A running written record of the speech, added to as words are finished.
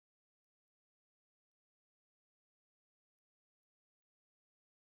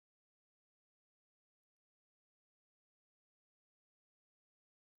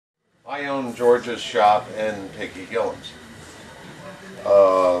I own George's shop and Piggy Gillen's.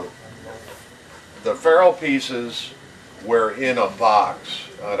 The ferrule pieces were in a box.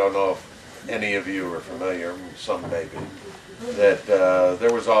 I don't know if any of you are familiar, some may be, that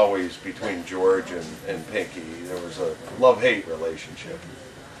there was always between George and Pinky, there was a love-hate relationship.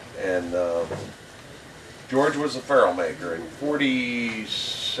 And George was a ferrule maker in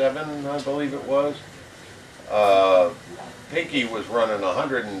 '47, I believe it was. Pinky was running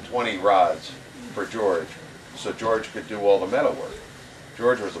 120 rods for George, so George could do all the metal work.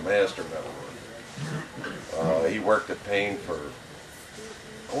 George was a master metal worker. He worked at Payne for,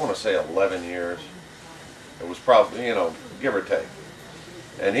 I want to say 11 years. It was probably, you know, give or take.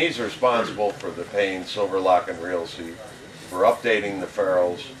 And he's responsible for the Payne silver lock and reel seat, for updating the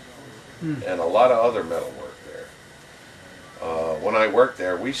ferrules, and a lot of other metal work there. When I worked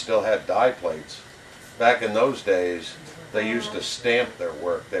there, we still had die plates. Back in those days, they used to stamp their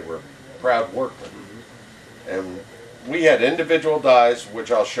work. They were proud workmen. And we had individual dies,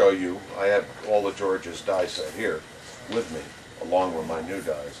 which I'll show you. I have all of George's die set here with me, along with my new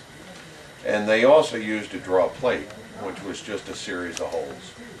dies. And they also used a draw plate, which was just a series of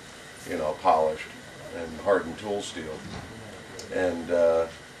holes, you know, polished and hardened tool steel. And the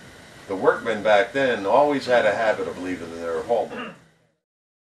workmen back then always had a habit of leaving their hole.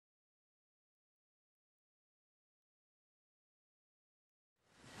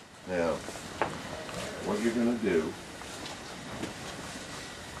 Now, what you're going to do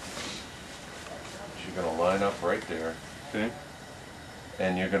is you're going to line up right there. Okay.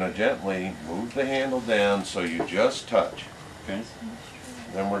 And you're going to gently move the handle down so you just touch. Okay.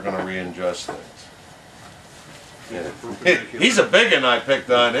 Then we're going to readjust things. Yeah. He's a big one I picked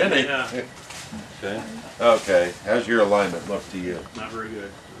on, isn't he? Yeah. Okay. Okay. How's your alignment look to you? Not very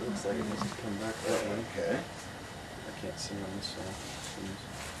good. Looks like it needs to come back that way. Okay. I can't see on this side.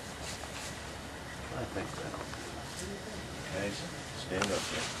 I think that. Okay. Stand up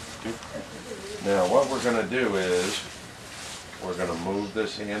there. Now what we're going to do is we're going to move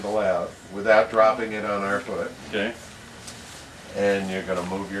this handle out without dropping it on our foot. Okay. And you're going to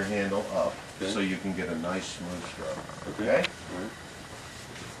move your handle up, okay, so you can get a nice smooth stroke. Okay?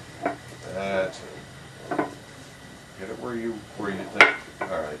 All right. That's it. Get it where you think.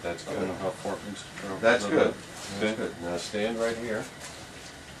 All right, that's good. I don't know how far it needs to travel. That's good. Okay. That's good. Now stand right here.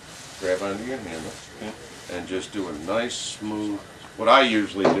 Grab onto your handle, okay, and just do a nice smooth. What I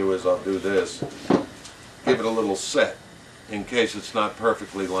usually do is I'll do this. Give it a little set in case it's not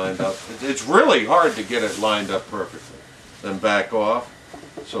perfectly lined up. It's really hard to get it lined up perfectly. Then back off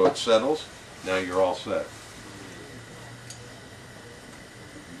so it settles. Now you're all set.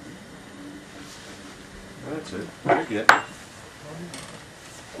 That's it. You're good.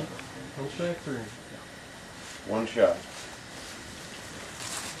 One shot.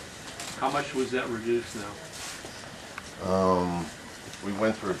 How much was that reduced now? We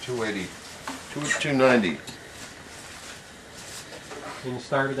went through 280, 290. And you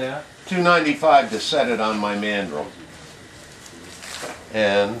started at? 295 to set it on my mandrel.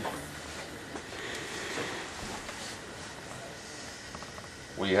 And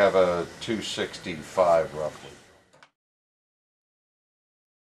we have a 265 roughly.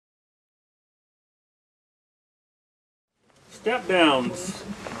 Step downs.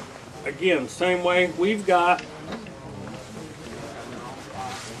 Again, same way. We've got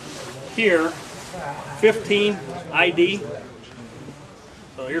here 15 ID.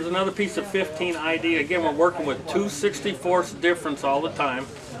 So here's another piece of 15 ID. Again, we're working with 2/64 difference all the time.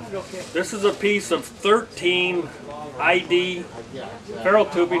 This is a piece of 13 ID ferrule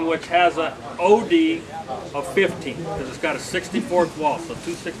tubing, which has an OD of 15 because it's got a 64th wall, so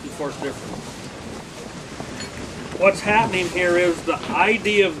 2/64 difference. What's happening here is the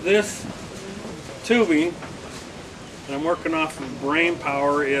ID of this tubing, and I'm working off of brain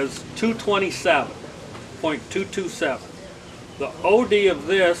power, is 227.227. The OD of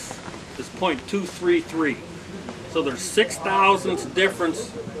this is 0.233. So there's 6 thousandths difference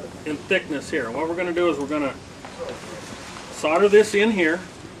in thickness here. What we're going to do is we're going to solder this in here,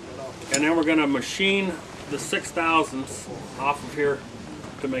 and then we're going to machine the 6 thousandths off of here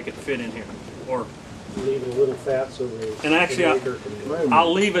to make it fit in here. Or Leave it a little fat so the and actually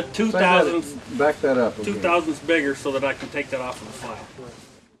I'll leave it 2 thousandths, Back that up. 2 thousandths bigger so that I can take that off of the file.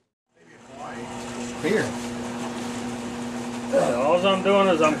 Here. All I'm doing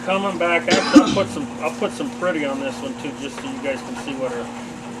is I'm coming back. Actually, I'll put some pretty on this one too, just so you guys can see what a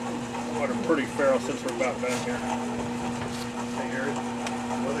pretty ferrule since we're about done here. Hey Gary,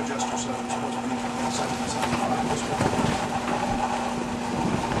 weather adjuster said it's supposed to be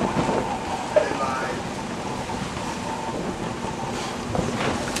 775. Hey, bye.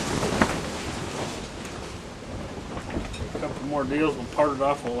 more deals. We'll part it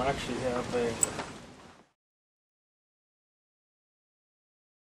off and we'll actually have a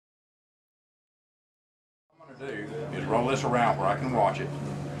do is roll this around where I can watch it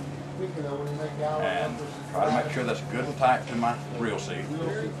and try to make sure that's good and tight to my reel seat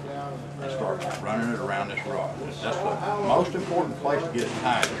and start running it around this rod. That's the most important place to get it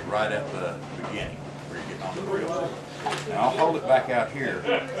tight is right at the beginning where you're getting onto the reel seat. Now I'll hold it back out here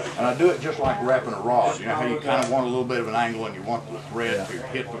and I do it just like wrapping a rod. You know how you kind of want a little bit of an angle and you want the thread to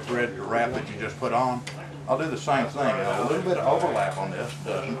hit the thread to wrap that you just put on? I'll do the same thing. Now, a little bit of overlap on this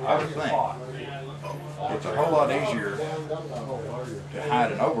doesn't hurt a thing. It's a whole lot easier to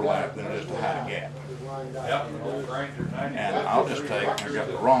hide an overlap than it is to hide a gap. And I'll just take, I've got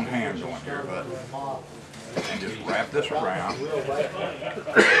the wrong hand going here, but, and just wrap this around.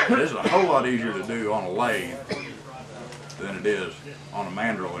 This is a whole lot easier to do on a lathe than it is on a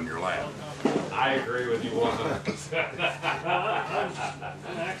mandrel in your lap. I agree with you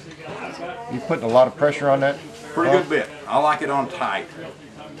 100%. You putting a lot of pressure on that? Pretty good bit. I like it on tight.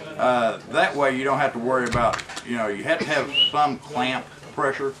 That way you don't have to worry about, you know, you have to have some clamp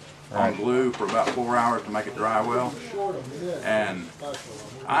pressure on glue for about 4 hours to make it dry well. And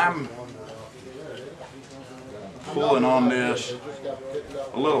I'm pulling on this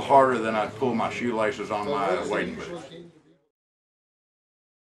a little harder than I'd pull my shoelaces on my wading boots.